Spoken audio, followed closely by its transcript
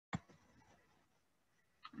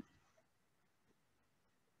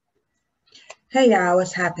Hey y'all,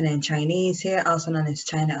 what's happening? Chinese here, also known as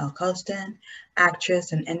China L. Colston,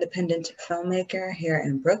 actress and independent filmmaker here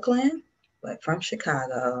in Brooklyn, but from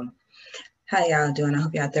Chicago. How y'all doing? I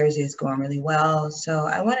hope y'all Thursday is going really well. So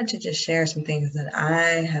I wanted to just share some things that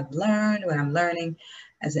I have learned, what I'm learning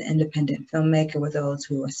as an independent filmmaker with those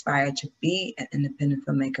who aspire to be an independent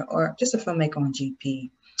filmmaker or just a filmmaker on GP.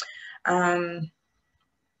 Um,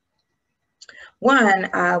 One,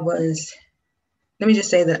 let me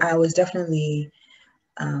just say that I was definitely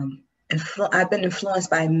I've been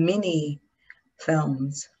influenced by many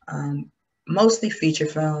films, mostly feature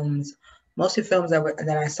films, mostly films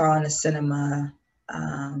that I saw in the cinema.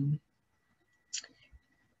 Um,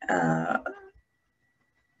 uh,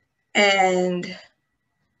 and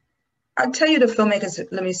I'll tell you the filmmakers,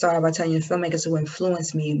 let me start by telling you the filmmakers who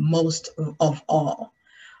influenced me most of all.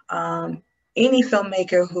 Um, any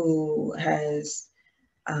filmmaker who has,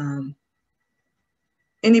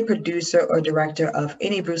 any producer or director of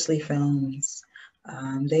any Bruce Lee films,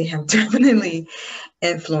 they have definitely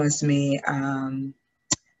influenced me.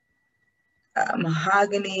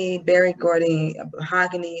 Mahogany, Barry Gordy,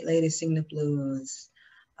 Mahogany, Lady Sing the Blues,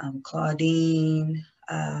 Claudine,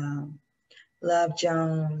 Love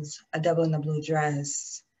Jones, A Devil in a Blue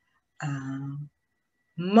Dress,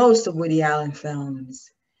 most of Woody Allen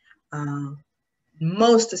films,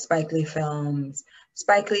 most of Spike Lee films.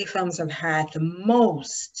 Spike Lee films have had the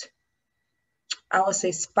most, I would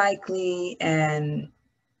say Spike Lee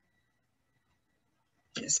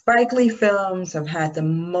films have had the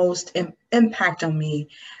most impact on me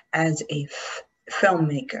as a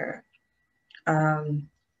filmmaker.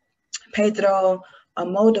 Pedro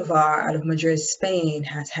Almodovar out of Madrid, Spain,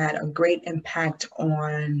 has had a great impact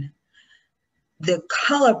on the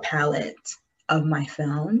color palette of my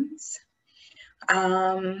films.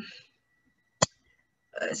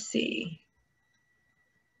 Let's see.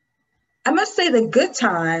 I must say the Good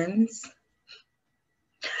Times,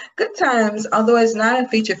 although it's not a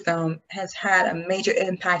feature film, has had a major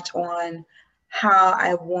impact on how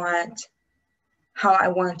I want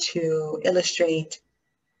to illustrate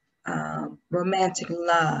romantic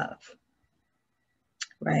love,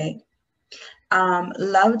 right?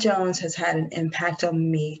 Love Jones has had an impact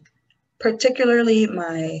on me, particularly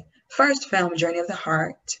my first film, Journey of the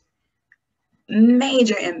Heart.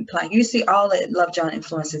 Major impact. You see all the Love Jones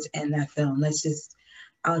influences in that film.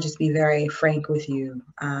 I'll just be very frank with you.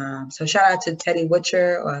 So shout out to Teddy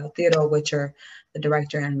Witcher or Theodore Witcher, the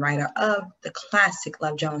director and writer of the classic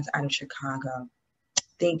Love Jones out of Chicago.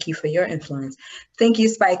 Thank you for your influence. Thank you,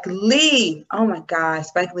 Spike Lee. Oh my God,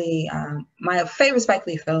 Spike Lee. My favorite Spike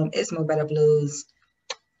Lee film is Mo Better Blues,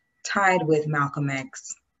 tied with Malcolm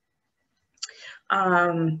X.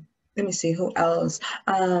 Let me see, who else?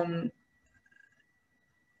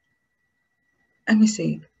 Let me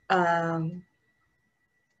see.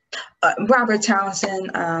 Robert Townsend,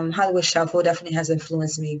 Hollywood Shuffle definitely has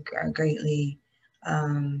influenced me greatly.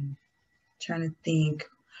 Trying to think.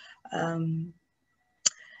 I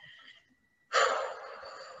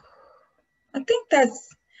think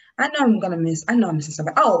I know I'm missing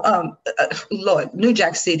somebody. Oh, Lord, New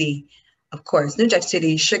Jack City, of course. New Jack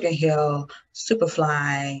City, Sugar Hill,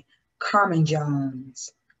 Superfly, Carmen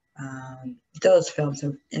Jones. Those films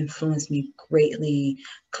have influenced me greatly.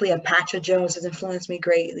 Cleopatra Jones has influenced me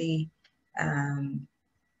greatly. I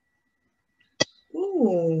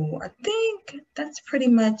think that's pretty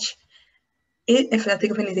much it. If I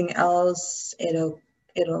think of anything else, I'll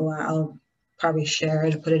probably share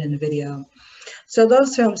it or put it in the video. So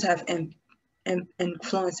those films have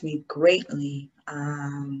influenced me greatly.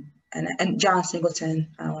 And John Singleton,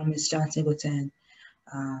 I don't want to miss John Singleton.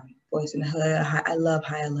 Boys in the Hood. I love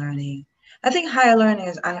Higher Learning. I think Higher Learning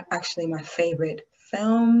is actually my favorite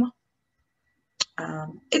film.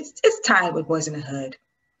 It's tied with Boys in the Hood.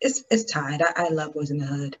 It's tied. I love Boys in the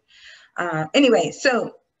Hood. Anyway,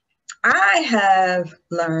 so I have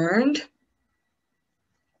learned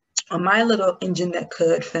on my little Engine That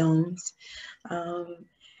Could films.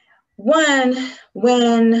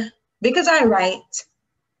 Because I write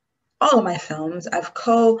all of my films, I've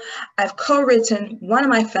co-written one of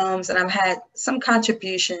my films, and I've had some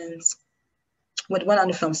contributions with one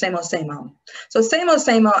other film, Same Old Same Old. So Same Old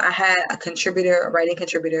Same Old, I had a writing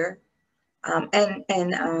contributor, and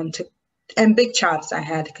Big Chops, I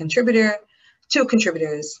had two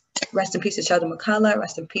contributors. Rest in peace to Sheldon McCullough,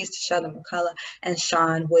 and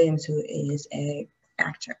Sean Williams, who is an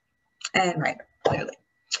actor and writer, clearly.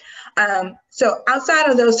 So outside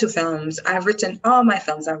of those two films, I've written all my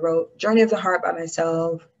films. I wrote Journey of the Heart by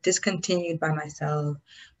myself, Discontinued by myself,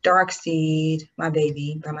 Dark Seed, My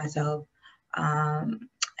Baby, by myself,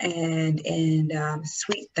 and in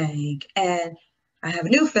Sweet Thing. And I have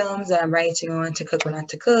new films that I'm writing on, To Cook or Not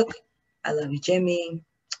to Cook, I Love You, Jimmy,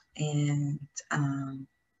 and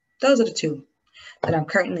those are the two that I'm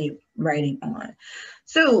currently writing on.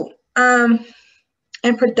 So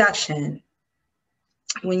in production,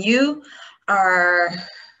 when you are,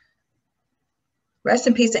 rest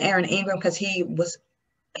in peace to Aaron Ingram, because he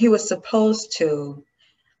was supposed to,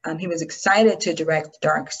 he was excited to direct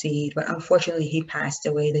Dark Seed, but unfortunately he passed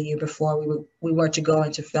away the year before we were to go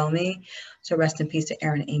into filming. So rest in peace to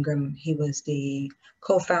Aaron Ingram. He was the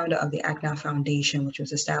co-founder of the Act Now Foundation, which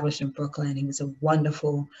was established in Brooklyn. He was a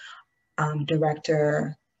wonderful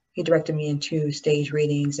director. He directed me in 2 stage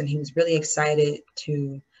readings, and he was really excited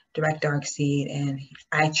to direct Dark Seed, and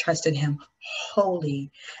I trusted him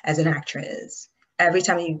wholly as an actress. Every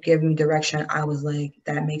time he gave me direction, I was like,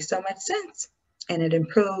 that makes so much sense. And it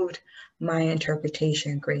improved my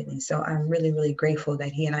interpretation greatly. So I'm really, really grateful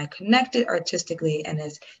that he and I connected artistically and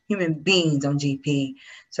as human beings on GP.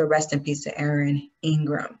 So rest in peace to Aaron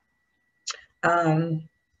Ingram.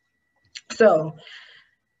 So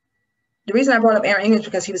the reason I brought up Aaron Ingram is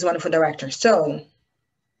because he was a wonderful director. So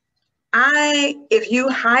if you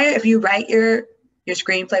write your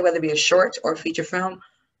screenplay, whether it be a short or a feature film,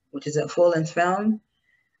 which is a full-length film,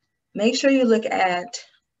 make sure you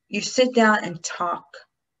sit down and talk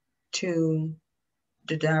to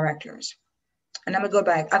the directors. And I'm gonna go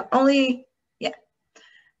back.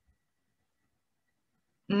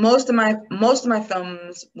 Most of my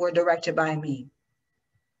films were directed by me.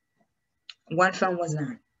 One film was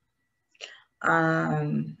not.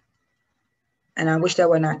 And I wish that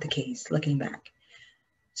were not the case, looking back.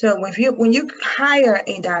 So when you hire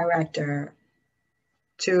a director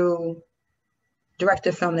to direct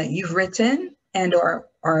a film that you've written and or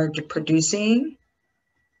are producing,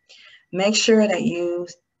 make sure that you,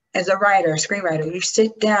 as a writer, screenwriter, you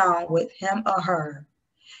sit down with him or her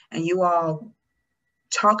and you all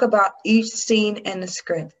talk about each scene in the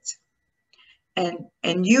script. And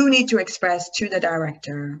you need to express to the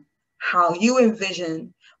director how you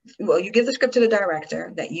envision, well, you give the script to the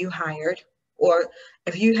director that you hired, or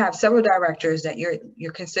if you have several directors that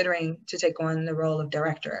you're considering to take on the role of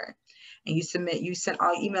director, and email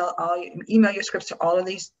your scripts to all of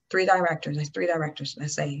these 3 directors,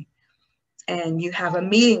 let's say, and you have a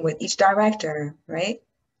meeting with each director, right?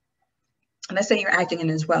 And let's say you're acting in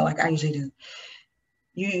as well, like I usually do.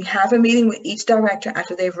 You have a meeting with each director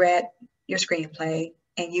after they've read your screenplay,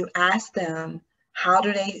 and you ask them, how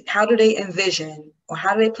do they envision, or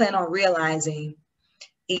how do they plan on realizing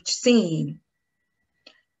each scene?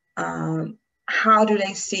 How do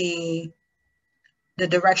they see the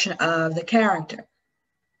direction of the character?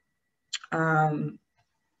 And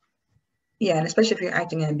especially if you're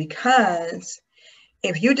acting in, because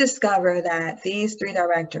if you discover that these 3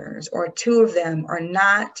 directors or 2 of them are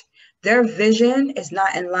not, their vision is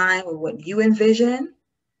not in line with what you envision,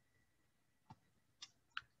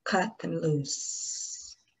 cut them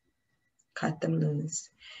loose.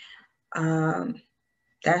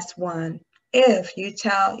 That's one. If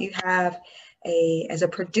as a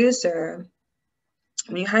producer,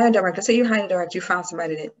 when you hire a director, say you hire a director, you found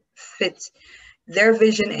somebody that fits their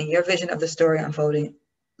vision and your vision of the story unfolding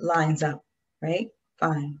lines up, right?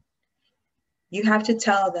 Fine. You have to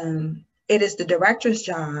tell them it is the director's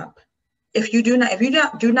job. If you do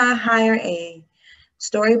not hire a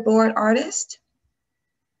storyboard artist,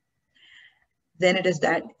 then it is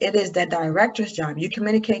that director's job. You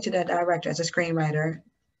communicate to that director as a screenwriter,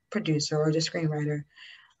 producer, or the screenwriter,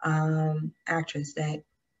 actress, that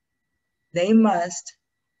they must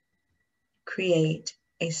create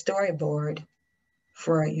a storyboard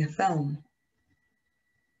for your film.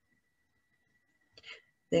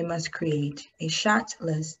 They must create a shot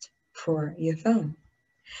list for your film.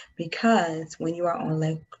 Because when you are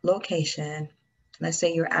on location, let's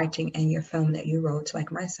say you're acting in your film that you wrote,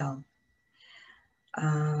 like myself,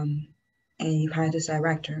 and you hired this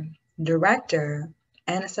director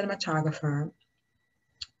and a cinematographer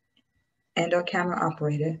and or camera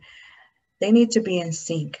operator, they need to be in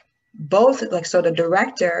sync. Both, so the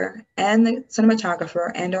director and the cinematographer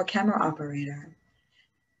and or camera operator,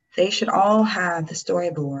 they should all have the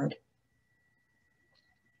storyboard,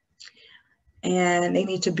 and they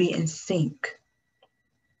need to be in sync.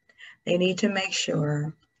 They need to make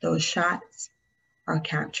sure those shots are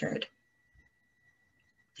captured.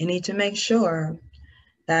 They need to make sure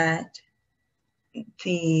that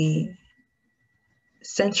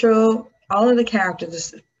all of the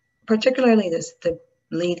characters, particularly the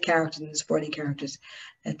lead characters and the supporting characters,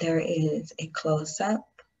 that there is a close-up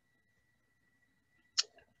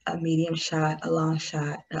a medium shot, a long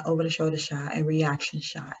shot, an over-the-shoulder shot, a reaction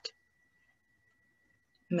shot.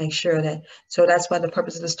 Make sure that, so that's why the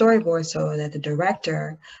purpose of the storyboard, so that the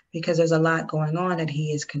director, because there's a lot going on that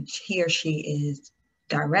he or she is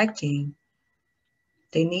directing,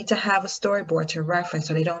 they need to have a storyboard to reference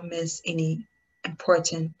so they don't miss any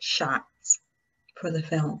important shots for the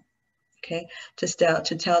film, okay? To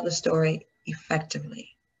tell the story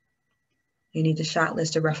effectively. You need the shot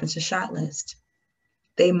list to reference the shot list.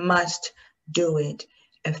 They must do it.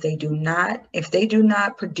 If they do not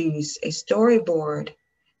produce a storyboard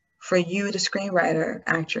for you, the screenwriter,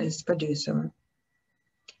 actress, producer,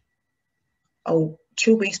 2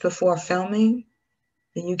 weeks before filming,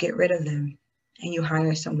 then you get rid of them and you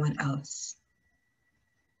hire someone else.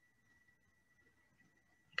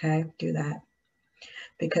 Okay, do that.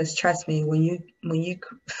 Because trust me, when you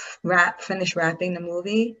finish wrapping the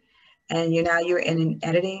movie and you're in an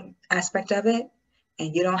editing aspect of it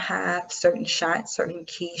and you don't have certain shots, certain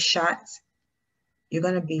key shots, you're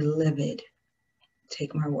going to be livid.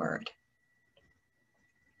 Take my word.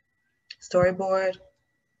 Storyboard,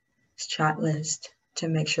 shot list to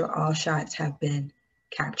make sure all shots have been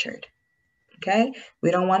captured. Okay,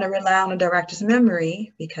 we don't want to rely on the director's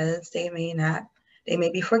memory because they may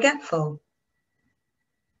be forgetful.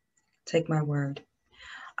 Take my word.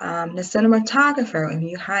 The cinematographer, when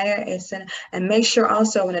you hire and make sure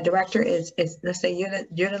also when the director is let's say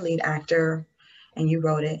you're the lead actor and you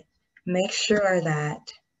wrote it, make sure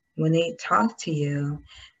that when they talk to you,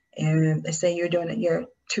 and let's say you're doing your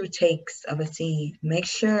 2 takes of a scene, make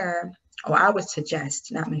sure, or I would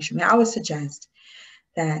suggest, not make sure, I would suggest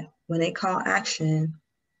that when they call action,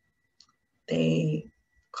 they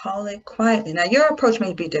call it quietly. Now your approach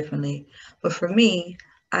may be differently, but for me,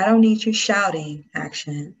 I don't need you shouting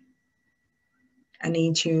action. I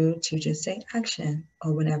need you to just say action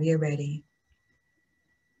or whenever you're ready.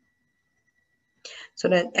 So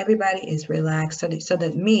that everybody is relaxed, so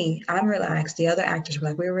that I'm relaxed, the other actors are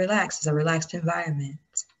like, we're relaxed. It's a relaxed environment.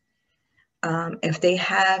 If they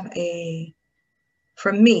have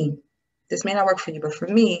for me, this may not work for you, but for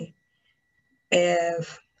me,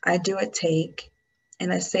 if I do a take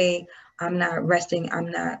and I say I'm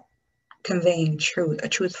not conveying a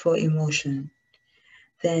truthful emotion,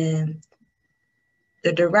 then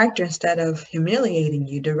the director, instead of humiliating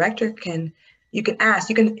you, you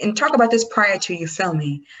can talk about this prior to you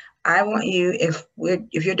filming. I want you,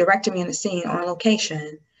 if you're directing me in a scene on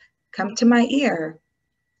location, come to my ear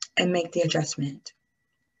and make the adjustment.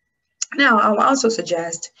 Now, I'll also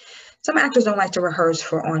suggest, some actors don't like to rehearse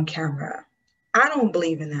for on camera. I don't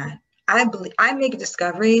believe in that. I make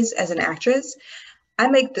discoveries as an actress. I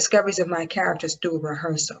make discoveries of my characters through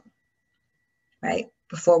rehearsal, right?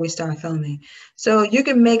 Before we start filming. So you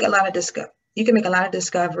can make a lot of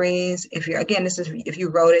discoveries if you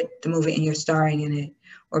wrote the movie and you're starring in it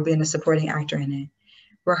or being a supporting actor in it.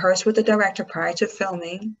 Rehearse with the director prior to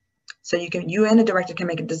filming, so you and the director can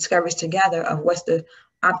make discoveries together of what's the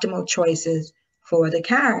optimal choices for the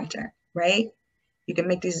character, right? You can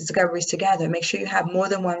make these discoveries together. Make sure you have more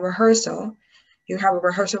than one rehearsal. You have a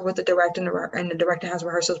rehearsal with the director, and the director has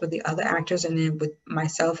rehearsals with the other actors, and then with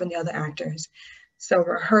myself and the other actors. So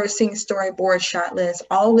rehearsing, storyboard, shot list,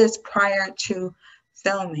 all this prior to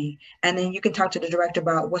filming. And then you can talk to the director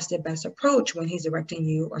about what's the best approach when he's directing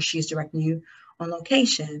you or she's directing you on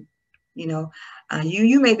location.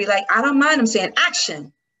 You may be like, I don't mind them saying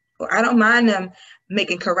action, or I don't mind them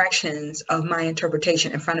making corrections of my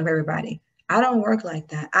interpretation in front of everybody. I don't work like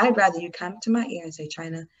that. I'd rather you come to my ear and say,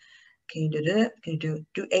 China, can you do that? Can you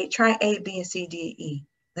try A, B, and C, D, E.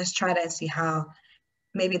 Let's try that and see how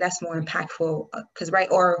maybe that's more impactful.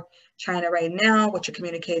 Or China, right now, what you're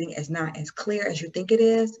communicating is not as clear as you think it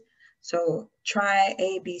is. So try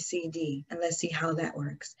A, B, C, D, and let's see how that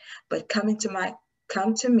works. But come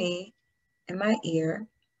to me in my ear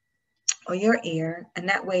or your ear, and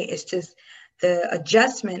that way it's just the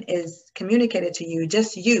adjustment is communicated to you,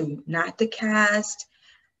 just you, not the cast,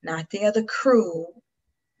 not the other crew.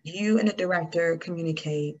 You and the director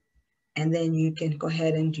communicate, and then you can go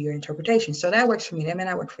ahead and do your interpretation. So that works for me. That may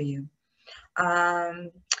not work for you.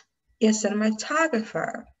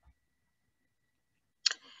 Cinematographer.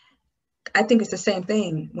 I think it's the same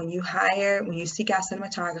thing. When you seek out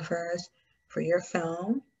cinematographers for your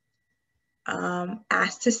film,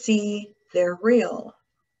 ask to see their reel.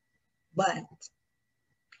 But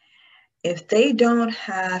if they don't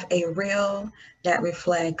have a reel that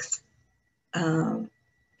reflects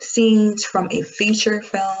scenes from a feature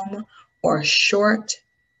film or a short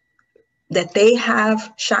that they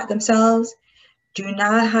have shot themselves, do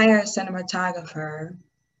not hire a cinematographer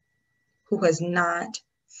who has not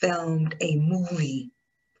filmed a movie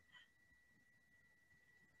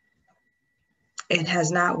It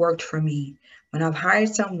has not worked for me. When I've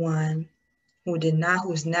hired someone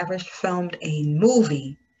who's never filmed a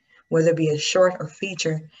movie, whether it be a short or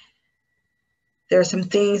feature, there are some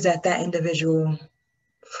things that individual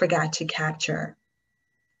forgot to capture.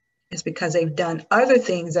 It's because they've done other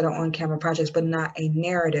things that are on camera projects, but not a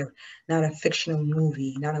narrative, not a fictional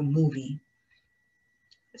movie, not a movie.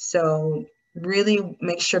 So really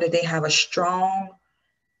make sure that they have a strong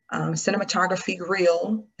cinematography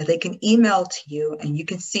reel that they can email to you, and you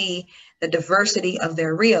can see the diversity of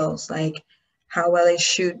their reels, like how well they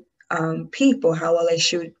shoot people, how well they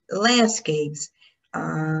shoot landscapes.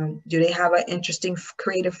 Do they have an interesting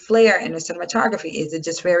creative flair in the cinematography? Is it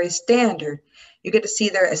just very standard? You get to see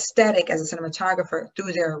their aesthetic as a cinematographer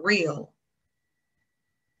through their reel.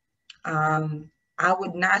 I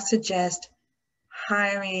would not suggest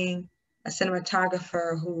hiring a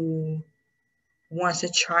cinematographer who wants to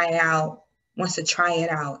try it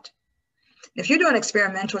out. If you're doing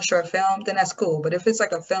experimental short film, then that's cool. But if it's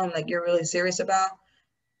like a film like you're really serious about,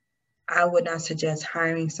 I would not suggest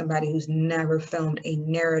hiring somebody who's never filmed a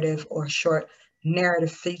narrative or short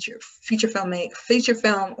narrative feature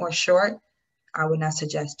film or short. I would not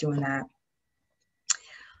suggest doing that.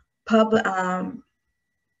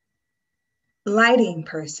 Lighting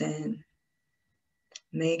person.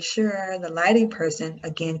 Make sure the lighting person,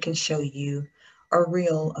 again, can show you a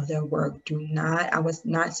reel of their work. I would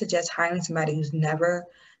not suggest hiring somebody who's never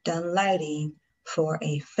done lighting for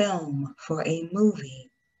a film, for a movie.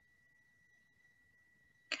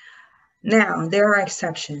 Now, there are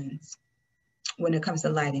exceptions when it comes to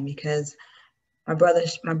lighting, because my brother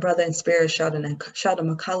in spirit, Sheldon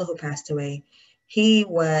McCullough, who passed away, he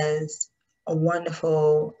was a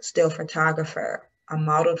wonderful still photographer. I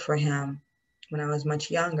modeled for him when I was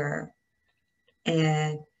much younger,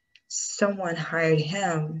 and someone hired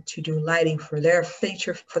him to do lighting for their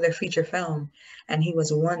feature film, and he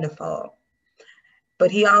was wonderful. But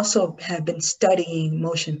he also had been studying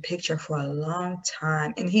motion picture for a long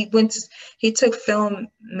time, and he took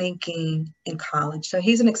filmmaking in college. So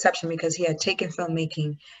he's an exception because he had taken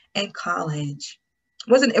filmmaking in college.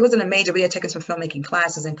 It wasn't a major, but he had taken some filmmaking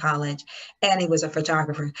classes in college, and he was a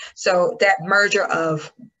photographer. So that merger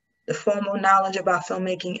of the formal knowledge about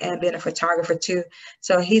filmmaking and being a photographer too.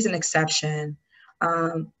 So he's an exception.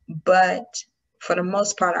 But for the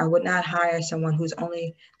most part, I would not hire someone who's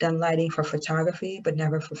only done lighting for photography, but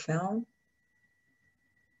never for film.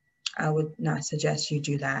 I would not suggest you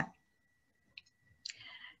do that.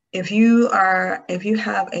 If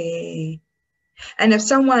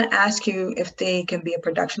someone asks you if they can be a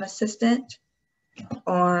production assistant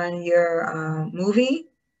on your movie,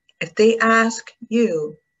 if they ask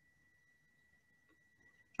you,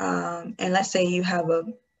 and let's say you have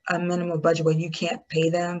a minimum budget where you can't pay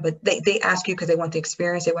them, but they ask you because they want the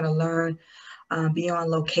experience, they want to learn, be on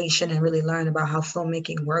location and really learn about how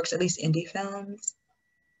filmmaking works, at least indie films.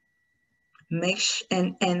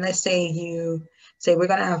 And let's say you say, we're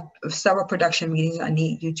going to have several production meetings I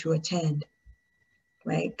need you to attend,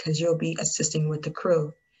 right? Because you'll be assisting with the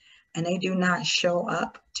crew. And they do not show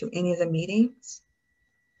up to any of the meetings,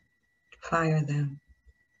 fire them.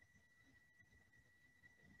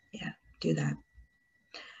 Yeah, do that.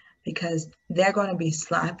 Because they're going to be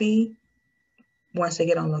sloppy once they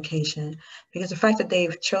get on location. Because the fact that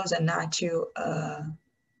they've chosen not to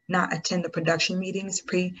not attend the production meetings,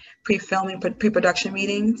 pre-filming, pre-production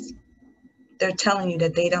meetings, they're telling you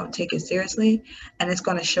that they don't take it seriously, and it's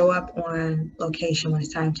going to show up on location when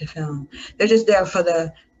it's time to film. They're just there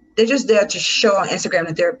to show on Instagram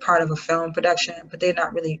that they're part of a film production, but they're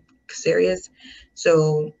not really serious.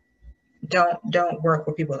 So don't work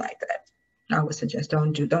with people like that. I would suggest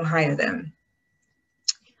don't hire them.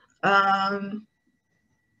 I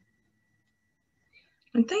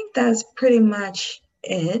think that's pretty much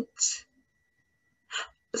it.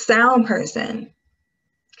 Sound person.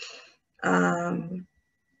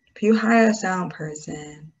 If you hire a sound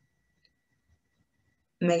person,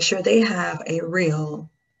 make sure they have a reel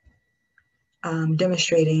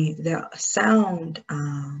demonstrating their sound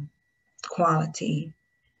quality,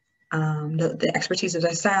 the expertise of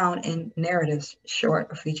their sound in narratives, short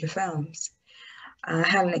or feature films. I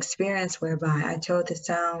had an experience whereby I told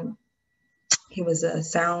he was a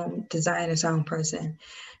sound designer, sound person.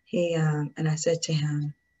 And I said to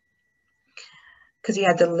him, because he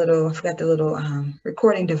had I forgot the little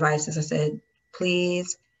recording devices. I said,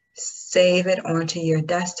 please save it onto your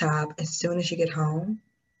desktop as soon as you get home,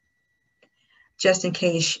 just in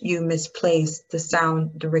case you misplace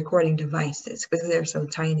the recording devices, because they're so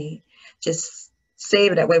tiny. Just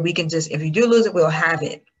save it that way. We can if you do lose it, we'll have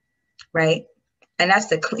it, right? And that's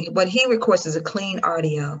the clean, what he records is a clean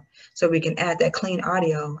audio. So we can add that clean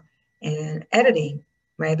audio in editing,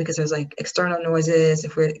 right? Because there's like external noises,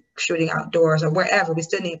 if we're shooting outdoors or wherever, we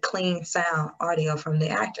still need clean sound audio from the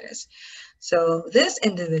actors. So this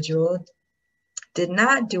individual did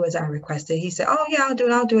not do as I requested. He said, oh yeah,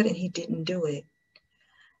 I'll do it. And he didn't do it.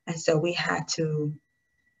 And so we had to,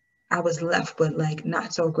 I was left with like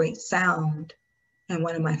not so great sound in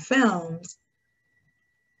one of my films,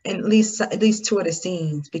 at least two of the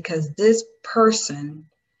scenes, because this person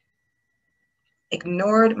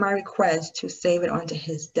ignored my request to save it onto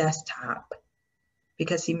his desktop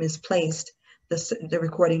because he misplaced the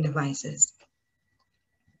recording devices.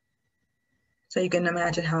 So you can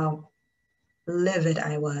imagine how livid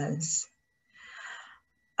I was.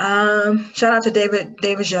 Shout out to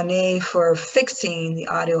David Janet for fixing the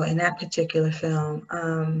audio in that particular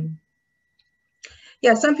film.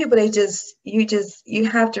 Yeah, some people, you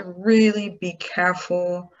have to really be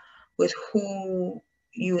careful with who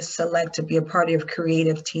you select to be a part of your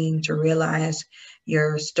creative team to realize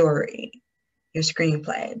your story, your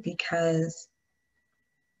screenplay, because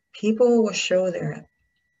people will show their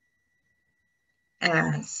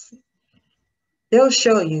ass. They'll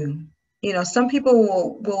show you. You know, some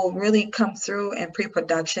people will really come through in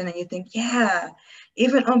pre-production and you think, yeah,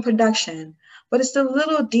 even on production, but it's the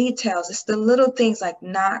little details, it's the little things like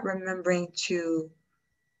not remembering to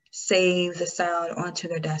save the sound onto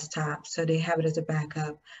their desktop so they have it as a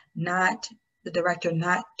backup, not the director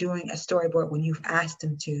not doing a storyboard when you've asked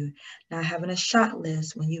them to, not having a shot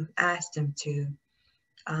list when you've asked them to,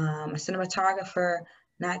 a cinematographer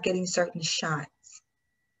not getting certain shots.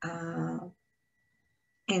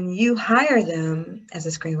 And you hire them as a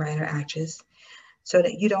screenwriter, actress, so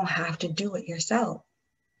that you don't have to do it yourself.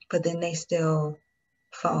 But then they still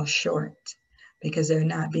fall short because they're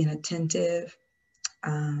not being attentive.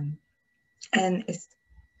 And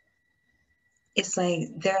it's like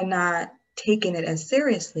they're not taking it as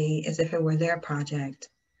seriously as if it were their project.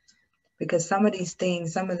 Because some of these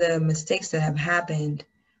things, some of the mistakes that have happened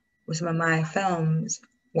with some of my films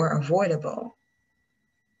were avoidable.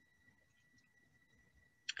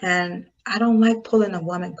 And I don't like pulling a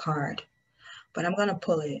woman card, but I'm gonna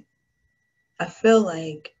pull it. I feel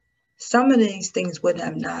like some of these things would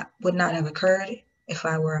not have occurred if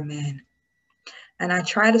I were a man. And I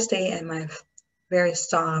try to stay in my very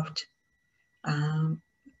soft,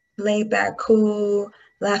 laid back, cool,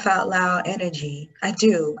 laugh out loud energy. I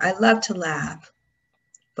do. I love to laugh.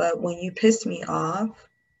 But when you piss me off,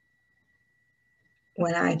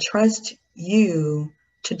 when I trust you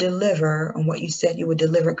to deliver on what you said you would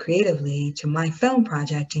deliver creatively to my film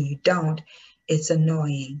project and you don't, it's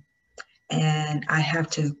annoying. And I have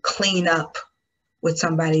to clean up with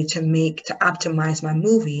somebody to optimize my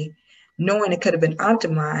movie, knowing it could have been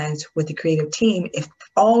optimized with the creative team if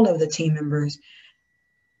all of the team members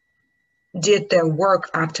did their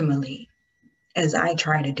work optimally, as I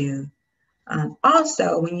try to do.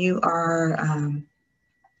 Also, when you are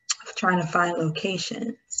trying to find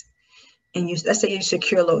locations, and let's say you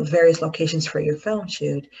secure various locations for your film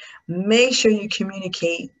shoot, make sure you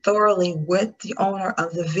communicate thoroughly with the owner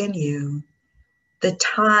of the venue the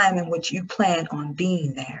time in which you plan on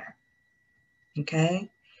being there, okay?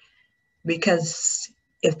 Because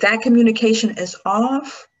if that communication is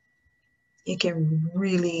off, it can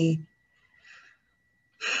really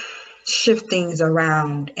shift things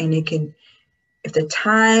around, and it can, if the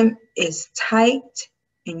time is tight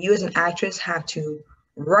and you as an actress have to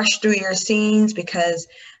rush through your scenes because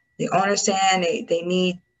the owners saying they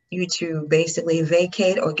need you to basically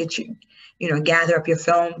vacate or get you, gather up your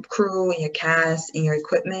film crew and your cast and your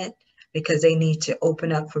equipment because they need to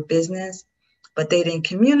open up for business, but they didn't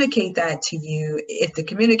communicate that to you. If the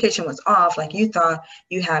communication was off, like you thought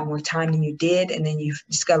you had more time than you did, and then you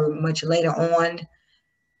discovered much later on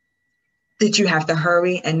that you have to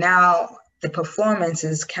hurry, and now the performance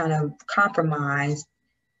is kind of compromised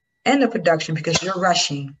and the production because you're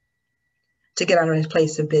rushing to get out of this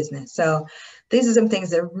place of business. So these are some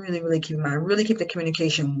things that really, really keep in mind. Really keep the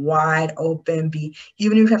communication wide open.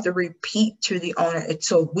 Even if you have to repeat to the owner.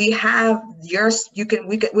 So we have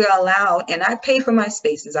we're allowed, and I pay for my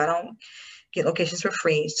spaces. I don't get locations for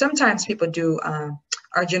free. Sometimes people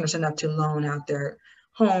are generous enough to loan out their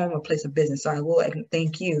home or place of business. So I will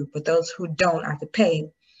thank you. But those who don't have to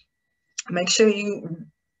pay, make sure you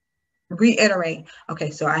reiterate,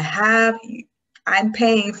 okay, so I'm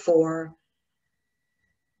paying for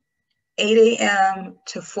 8 a.m.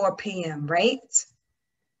 to 4 p.m., right?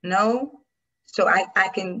 No? So I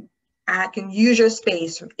can use your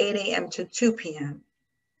space from 8 a.m. to 2 p.m.,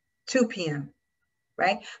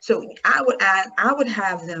 right? So I would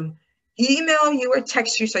have them email you or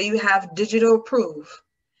text you so you have digital proof.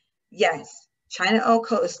 Yes, China O.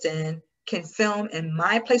 Colston can film in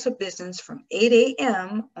my place of business from 8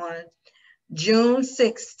 a.m. on June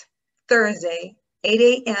 6th, Thursday,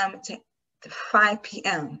 8 a.m. to 5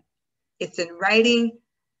 p.m. It's in writing.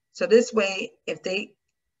 So this way, if they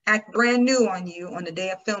act brand new on you on the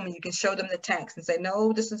day of filming, you can show them the text and say,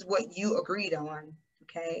 no, this is what you agreed on,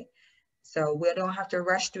 okay? So we don't have to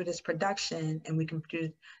rush through this production, and we can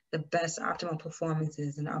produce the best optimal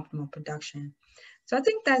performances and optimal production. So I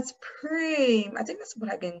think that's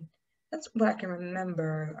what I can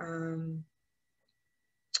remember.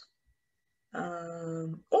 Or,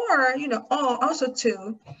 also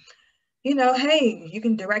too, hey, you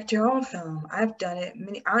can direct your own film. I've done it.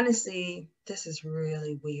 Honestly, this is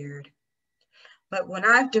really weird. But when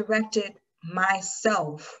I've directed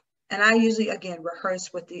myself, and I usually, again,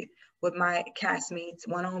 rehearse with my castmates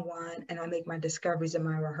one-on-one, and I make my discoveries in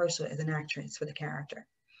my rehearsal as an actress for the character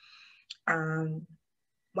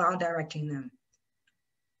while directing them.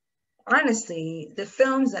 Honestly, the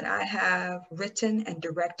films that I have written and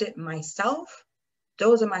directed myself,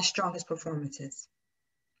 those are my strongest performances.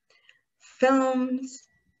 Films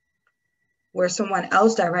where someone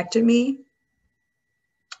else directed me,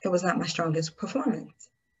 it was not my strongest performance.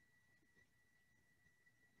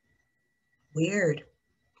 Weird,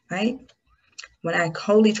 right? When I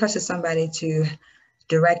wholly trusted somebody to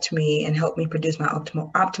direct me and help me produce my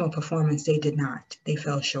optimal performance, they did not. They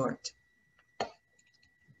fell short.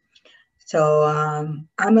 So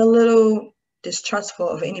I'm a little distrustful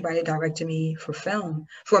of anybody directing me for film,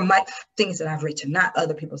 for my things that I've written, not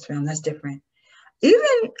other people's film. That's different.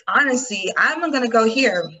 Even honestly, I'm going to go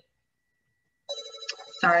here.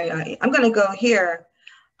 Sorry, I'm going to go here.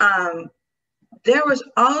 There was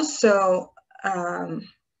also, there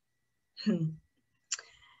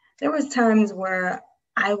was times where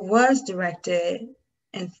I was directed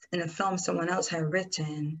in a film someone else had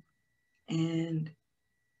written, and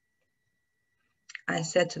I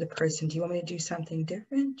said to the person, do you want me to do something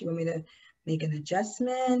different? Do you want me to make an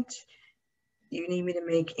adjustment? Do you need me to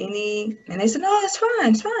make any? And they said, no, it's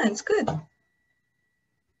fine, it's good.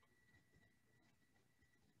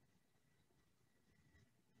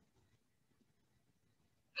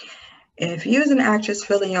 If you as an actress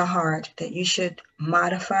feel in your heart that you should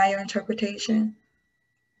modify your interpretation,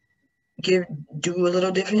 do a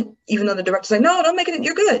little different, even though the director's like, no, don't make it,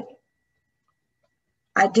 you're good.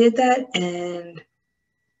 I did that, and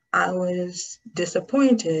I was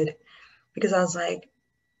disappointed because I was like,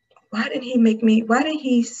 why didn't he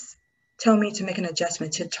tell me to make an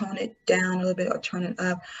adjustment, to tone it down a little bit or turn it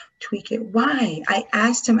up, tweak it? Why? I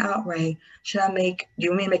asked him outright, do you want me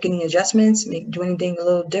to make any adjustments, do anything a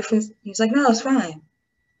little different? He's like, no, it's fine.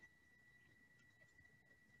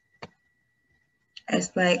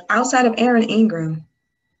 It's like outside of Aaron Ingram,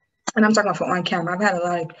 and I'm talking about for on camera, I've had a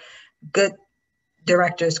lot of good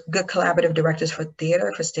directors, good collaborative directors for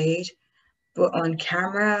theater, for stage, but on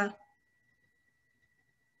camera,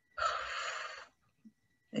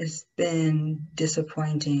 it's been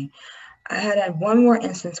disappointing. I had one more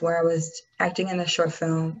instance where I was acting in a short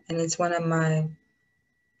film, and it's one of my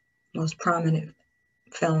most prominent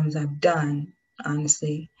films I've done,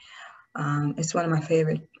 honestly. It's one of my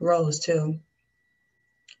favorite roles too.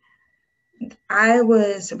 It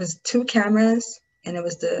was two cameras, and it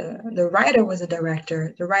was the writer was a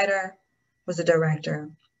director. The writer was a director.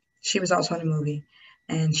 She was also in the movie,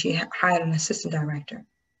 and she hired an assistant director.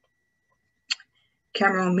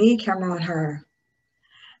 Camera on me, camera on her.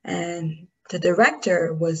 And the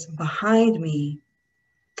director was behind me,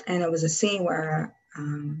 and it was a scene where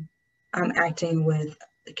I'm acting with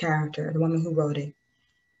the character, the woman who wrote it.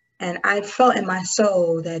 And I felt in my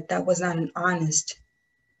soul that was not an honest,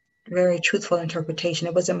 very truthful interpretation.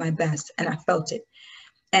 It wasn't my best, and I felt it.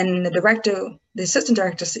 And the assistant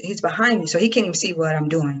director, he's behind me, so he can't even see what I'm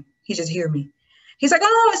doing. He just hear me. He's like,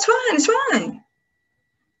 oh, it's fine.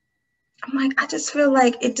 I'm like, I just feel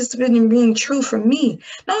like it just been being true for me.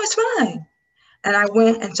 No, it's fine. And I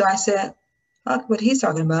went, and so I said, look what he's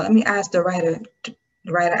talking about. Let me ask the writer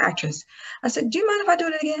actress. I said, do you mind if I do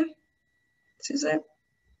it again? She said,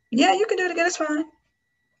 yeah, you can do it again. It's fine.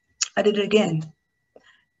 I did it again.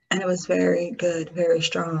 And it was very good, very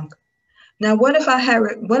strong. Now, what if I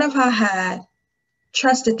had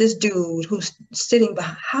trusted this dude who's sitting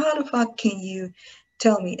behind? How the fuck can you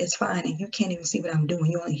tell me it's fine and you can't even see what I'm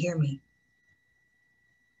doing? You only hear me.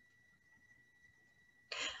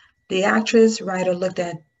 The actress writer looked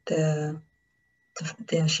at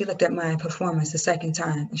she looked at my performance the second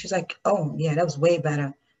time, and she's like, oh yeah, that was way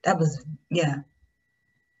better. Yeah.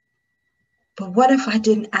 But what if I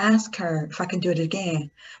didn't ask her if I can do it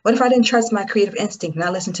again? What if I didn't trust my creative instinct and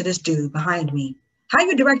I listened to this dude behind me? How are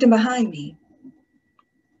you directing behind me?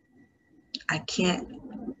 I can't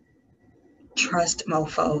trust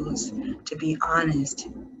mofos, to be honest.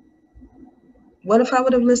 What if I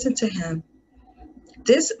would have listened to him?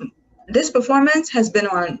 This performance has been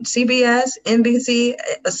on CBS, NBC,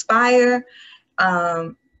 Aspire,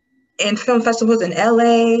 in film festivals in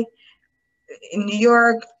LA, in New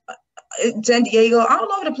York, San Diego,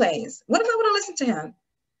 all over the place. What if I would have listened to him?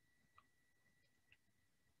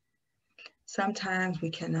 Sometimes we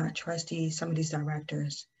cannot trust some of these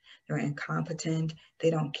directors. They're incompetent. They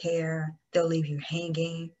don't care. They'll leave you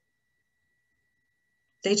hanging.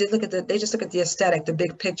 They just look at the aesthetic, the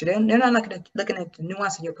big picture. They're not looking at the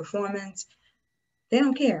nuance of your performance. They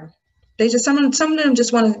don't care. They just some of them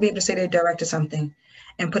just want to be able to say they directed something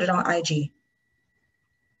and put it on IG.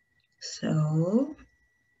 So,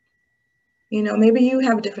 maybe you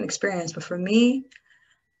have a different experience, but for me,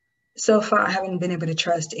 so far, I haven't been able to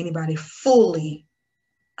trust anybody fully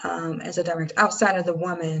as a director outside of the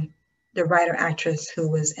woman, the writer actress who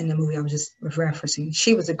was in the movie I was just referencing.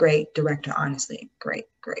 She was a great director, honestly. Great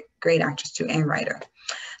actress too, and writer.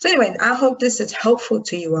 So anyway, I hope this is helpful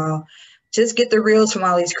to you all. Just get the reels from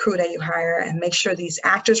all these crew that you hire and make sure these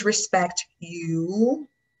actors respect you,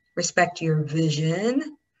 respect your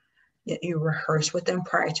vision. You rehearse with them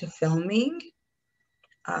prior to filming.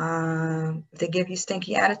 If they give you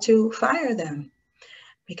stinky attitude, fire them,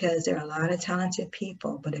 because there are a lot of talented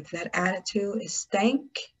people. But if that attitude is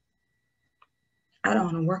stank, I don't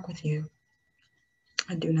want to work with you.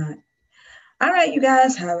 I do not. All right, you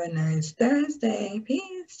guys, have a nice Thursday.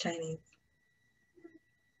 Peace, Chinese.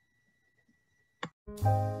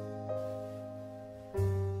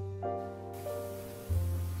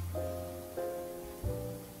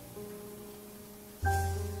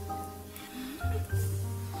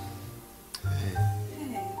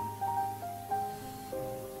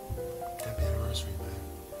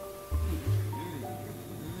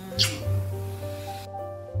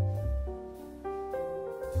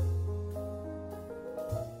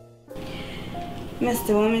 Mr.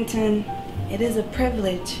 Wilmington, it is a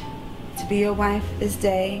privilege to be your wife this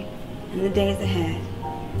day and the days ahead.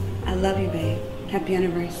 I love you, babe. Happy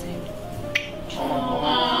anniversary.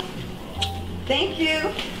 Thank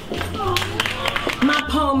you. My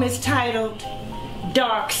poem is titled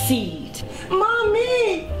Dark Seed.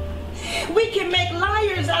 Mommy, we can make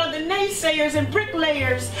liars out of the naysayers and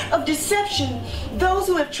bricklayers of deception, those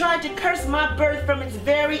who have tried to curse my birth from its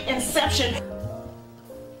very inception.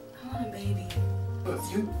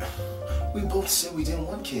 We both said we didn't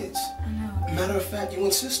want kids. I know. Matter of fact, you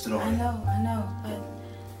insisted on it. I know, but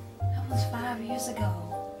that was 5 years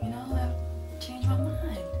ago. I've changed my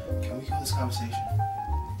mind. Can we have this conversation?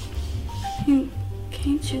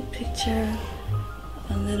 Can't you picture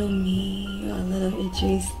a little me or a little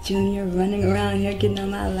Idris Jr. running around here getting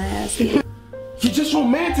on my last? You're just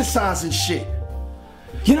romanticizing shit.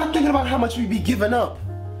 You're not thinking about how much we'd be giving up.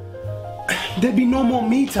 There'd be no more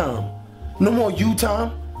me time. No more you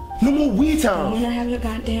time. No more we time. I want to have your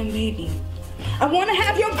goddamn baby. I want to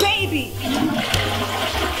have your baby.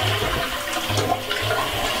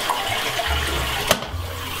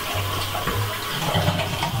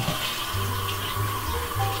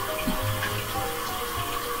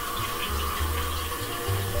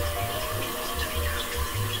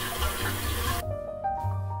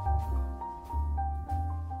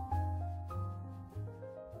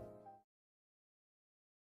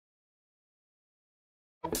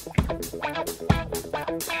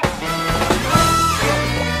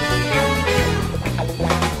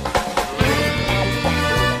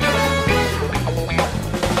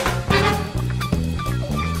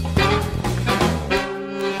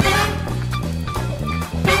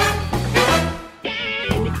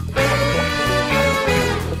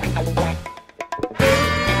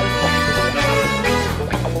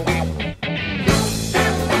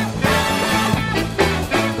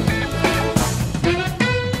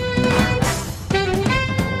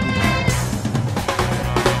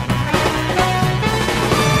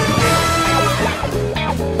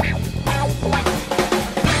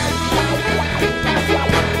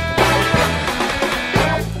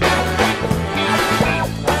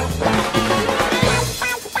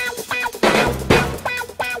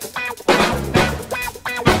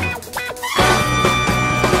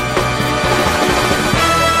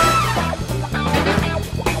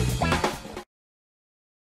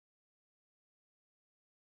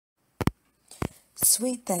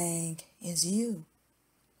 Sweet thing is you.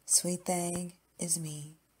 Sweet thing is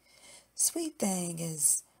me. Sweet thing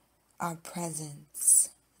is our presence,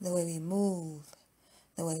 The way we move,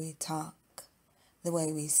 the way we talk, the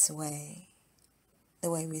way we sway, the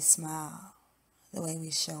way we smile, the way we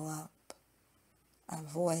show up, our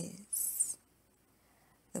voice,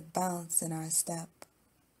 the bounce in our step,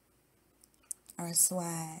 our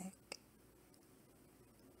swag,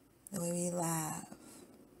 the way we laugh,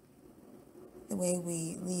 the way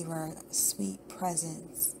we leave our sweet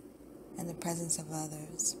presence in the presence of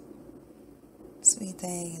others. Sweet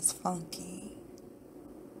thing is funky.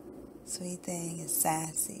 Sweet thing is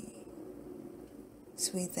sassy.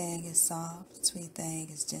 Sweet thing is soft. Sweet thing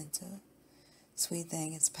is gentle. Sweet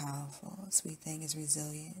thing is powerful. Sweet thing is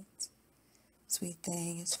resilient. Sweet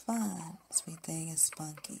thing is fun. Sweet thing is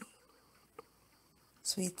spunky.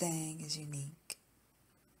 Sweet thing is unique.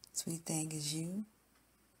 Sweet thing is you.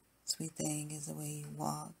 Sweet thing is the way you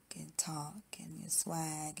walk and talk and your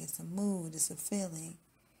swag. It's a mood. It's a feeling.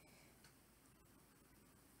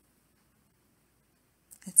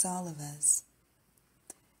 It's all of us.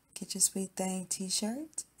 Get your Sweet Thing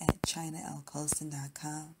t-shirt at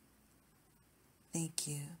ChinaLColson.com. Thank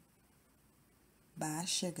you. Bye,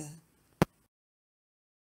 sugar.